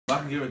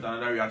Back here with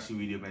another reaction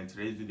video, man.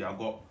 Today's video I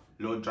got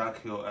Lil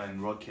Drughill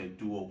and Rocket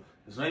duo.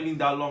 It's not even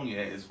that long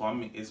yet. It's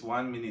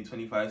 1 minute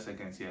 25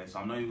 seconds here, so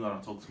I'm not even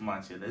gonna talk too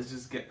much here. Let's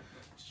just get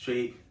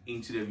straight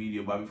into the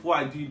video. But before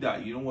I do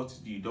that, you know what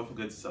to do. Don't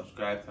forget to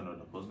subscribe, turn on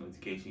the post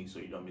notifications so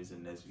you don't miss the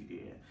next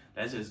video here.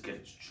 Let's just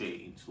get straight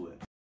into it.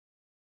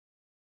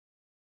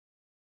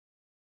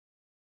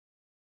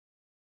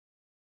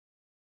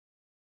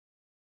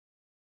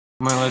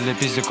 Мыло для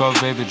пиздюков,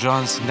 Baby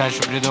Jones.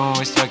 Дальше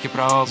придумывай строки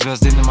про оп.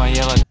 Звезды на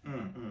моей ладони.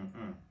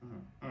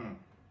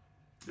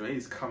 The way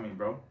he's coming,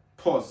 bro.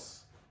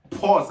 Pause.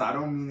 I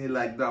don't mean it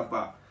like that,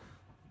 but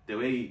the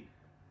way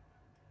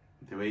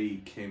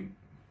he came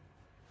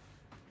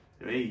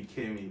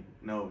in.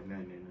 No.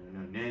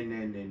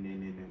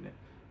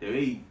 The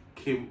way he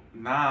came.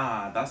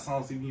 Nah, that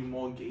sounds even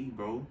more gay,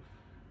 bro.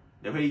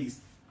 The way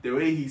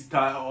he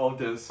started off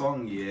the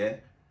song, yeah,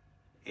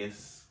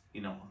 is,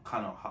 you know,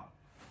 kind of hot.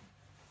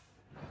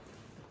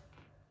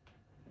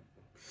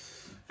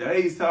 The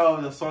way he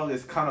started the song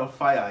is kind of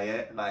fire,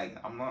 yeah. Like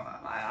I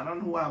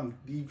don't know why I'm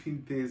deep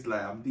in this.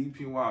 Like I'm deep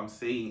in what I'm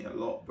saying a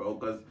lot, bro,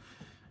 because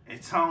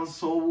it sounds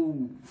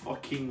so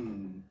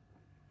fucking,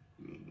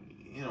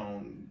 you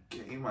know,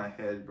 get in my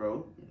head,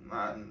 bro.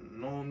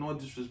 No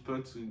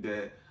disrespect to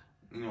the,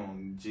 you know,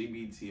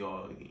 GBT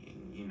or,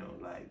 you know,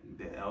 like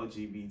the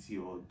LGBT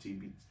or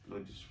GBT. No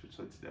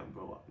disrespect to them,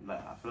 bro.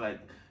 Like I feel like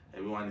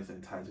everyone is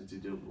entitled to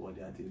do what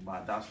they are doing,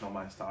 but that's not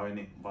my style,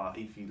 innit? But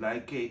if you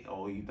like it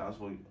or if that's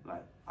what you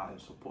like, I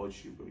support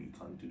you, bro. You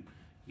can do.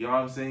 You know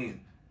what I'm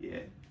saying?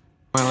 Yeah.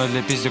 Мыло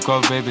для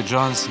пиздюков, Baby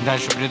Jones.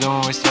 Дальше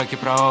придумывай строки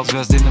про оп.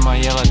 Звезды на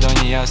моей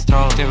ладони, я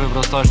астролог. Ты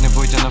выбрал сложный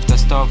путь, он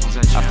автостоп.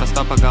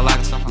 Автостоп по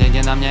галактике.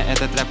 Деньги на мне,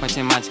 это трэп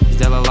математик.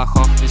 Сделал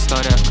лохов,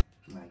 история.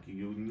 Like,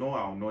 you know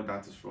I know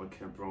that is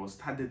Rocket, bro.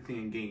 Start the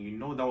thing again. You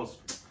know that was...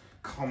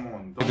 Come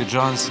on, Baby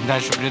Jones.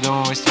 Дальше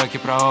придумывай строки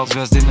про оп.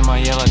 Звезды на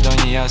моей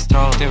ладони, я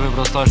астролог. Ты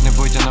выбрал сложный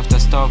путь, он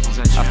автостоп.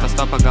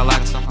 Автостоп по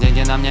галактике.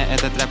 Деньги на мне,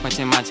 это трэп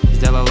математик.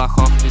 Сделал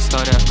лохов,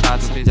 история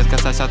вкратце. Детка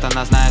сосет,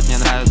 она знает, мне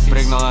нравится.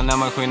 Прыгнула на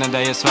мой хуй,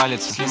 надоест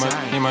свалится.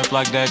 И мой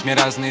плаг дает мне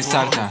разные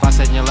старты.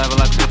 Последний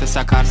левел открытый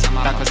сокарс.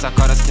 Так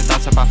высоко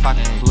раскидаться по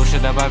факту. Лучше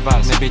добавь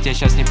бас. На бите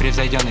сейчас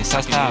непревзойденный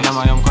состав. На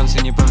моем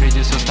конце не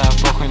повреди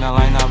сустав. Похуй на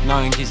лайнап.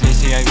 Новенький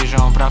здесь, и я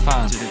вижу, он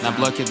профан. На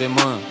блоке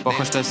дымую.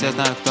 Похуй, что все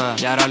знают, кто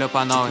я. Ролю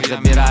по новой.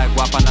 Забираю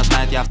гвап, она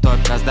знает, я в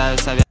топе. Раздаю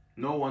совет.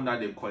 No wonder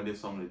they call this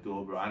song the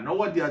duo, bro. I know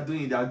what they are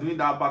doing. They are doing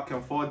that back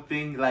and forth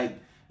thing. Like,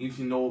 if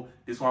you know,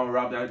 this one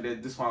rap,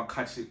 this one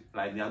catch it.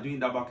 Like, they are doing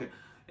that back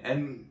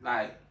and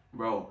like,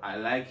 bro, I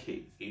like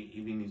it.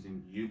 Even if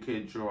in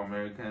UK, Joe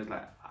Americans,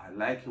 like, I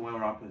like it when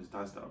rappers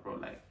does that, bro.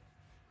 Like,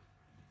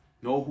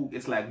 no hook.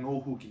 It's like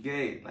no hook. You get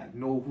it? Like,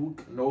 no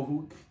hook,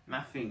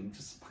 nothing.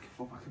 Just back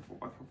and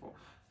forth.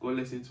 Go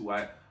listen to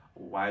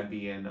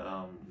YB and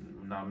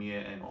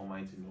Namia and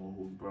Almighty No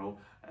Hook, bro.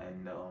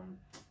 And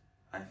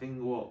I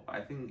think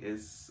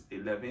it's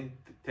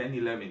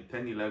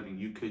 10-11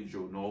 UK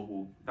Joe No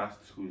Hook.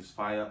 That's who is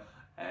fire.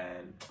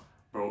 And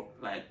bro,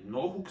 like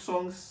No Hook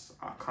songs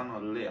are kind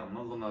of lit. I'm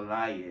not gonna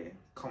lie, yeah.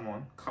 Come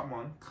on.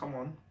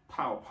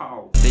 Pow.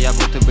 Да я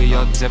будто бы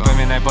йод.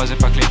 Запоминай позы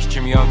покличе,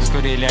 чем йог.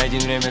 Скурили один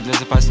время для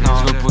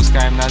запасного. Звук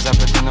пускаем на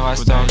запад и на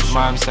восток. В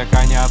моем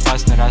стакане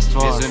опасный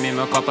раствор. Безу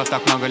мимо копов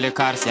так много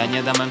лекарств. Я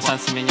не дам им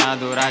шанса меня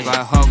одурачить.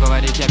 Твоя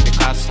говорит, я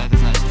Пикассо. Что это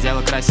значит?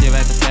 Сделал красиво,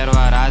 это с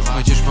первого раза.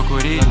 Хочешь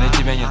покурить, но на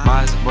тебя нет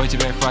маза. Бой,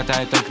 тебе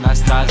хватает только на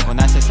стразы. У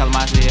нас есть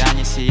алмазы, и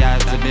они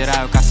сияют.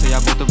 Забираю кассу, я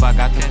буду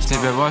богатым.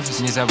 Тебе в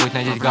офис не забудь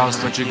надеть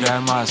галстук.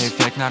 Поджигаю массу,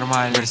 эффект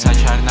нормальный.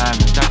 Версаче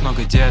орнамент, так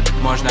много деток.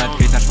 Можно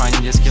открыть наш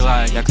манидерский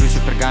лайк. Я кручу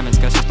пергамент.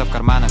 Скажи, что в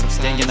карманах.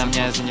 Деньги на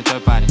мне, занятой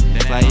парень.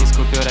 Слои из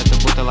купюр, это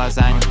будто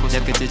лазанья.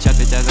 Детка течет,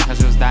 ведь я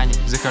захожу в здание.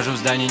 Захожу в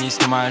здание, не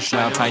снимаю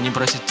шляп. Они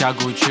просят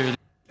тягу, учу.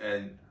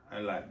 And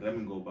like, let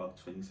me go back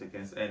 20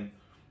 seconds. And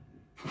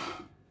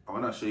I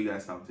want to show you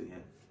guys something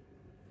here.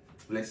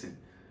 Listen.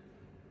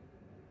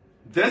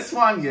 This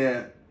one,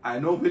 yeah, I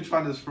know which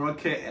one is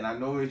Rocket and I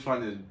know which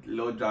one is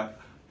Lil Drughill.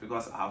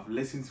 Because I've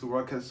listened to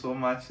Rocket so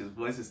much, his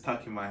voice is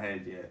stuck in my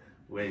head, yeah.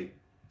 Wait.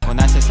 У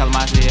нас есть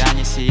алмазы, и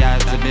они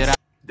сияют. Забираю.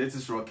 This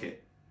is Rocket.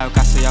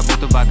 Кассу, я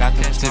буду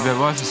богатым. Тебе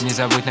в офис не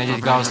забудь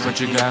надеть галстук.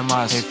 Поджигаю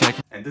массу. Эффект.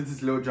 And this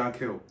is Lil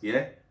Drughill,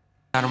 yeah?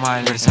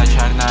 Нормально. Версаче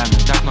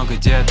орнамент, так много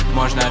деток.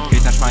 Можно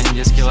открыть наш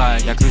манидерский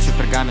лайк. Я кручу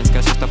пергамент,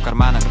 скажи, что в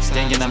карманах.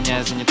 Деньги на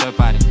мне, занятой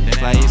парень.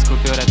 Слои из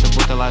купюр, это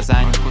будто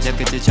лазанья.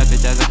 Детка течет,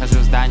 ведь я захожу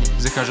в здание.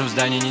 Захожу в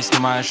здание, не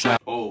снимаю шляп.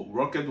 Oh,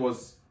 Rocket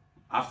was...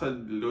 After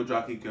Lil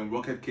Drughill came,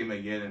 Rocket came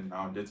again and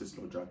now this is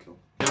Lil Drughill.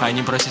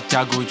 Они просят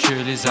тягу, учу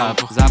или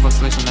запах. Запах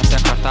слышим на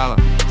всех кварталах.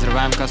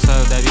 Взрываем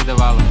косою Давида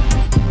Вала.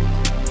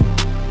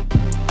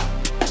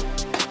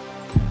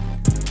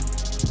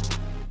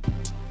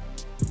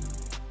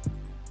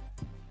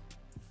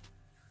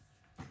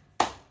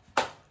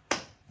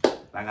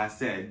 Like I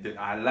said,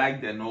 I like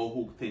the no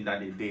hook thing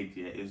that they did.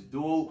 Yeah, it's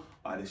duo,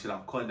 but they should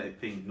have called that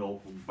thing no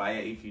hook. But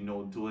yeah, if you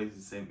know, duo is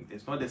the same.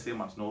 It's not the same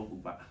as no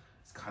hook, but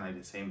it's kind of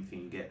the same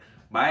thing you get.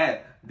 But yeah,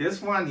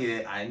 this one,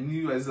 yeah, I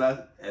knew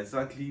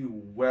exactly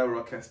where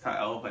Rocket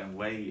started off and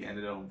where he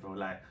ended up, bro.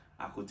 Like,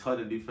 I could tell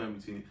the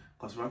difference between,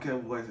 because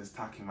Rocket's voice is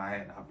stuck in my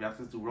head. I've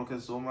reacted to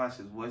Rocket so much,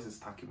 his voice is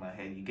stuck in my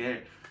head, you get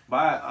it?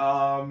 But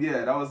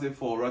yeah, that was it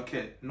for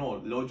Rocket. No,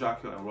 Lil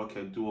Drughill and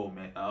Rocket duo,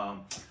 man.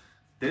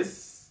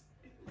 This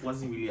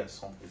wasn't really a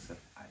song,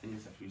 I think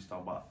it's a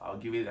freestyle, but I'll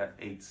give it an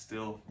 8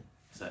 still.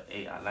 It's an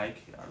 8, I like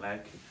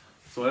it.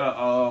 So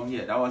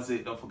yeah, that was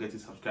it. Don't forget to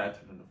subscribe,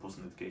 turn on the post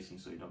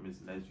notifications so you don't miss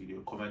the next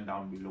video. Comment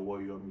down below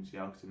what you want me to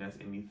react to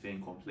next,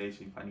 anything,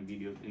 compilation, funny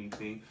videos,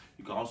 anything.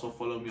 You can also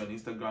follow me on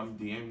Instagram,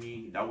 DM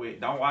me. That way,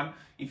 that one,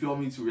 if you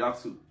want me to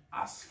react to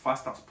as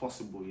fast as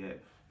possible, yeah,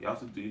 you have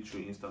to do it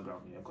through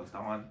Instagram, yeah, because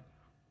that one,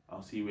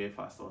 I'll see way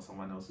faster, or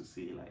someone else will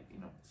see, like,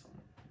 you know,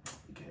 someone.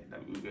 Okay,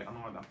 that we get. I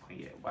don't know at that point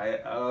yet, but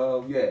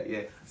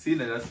yeah. See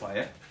you in the next one,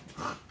 yeah.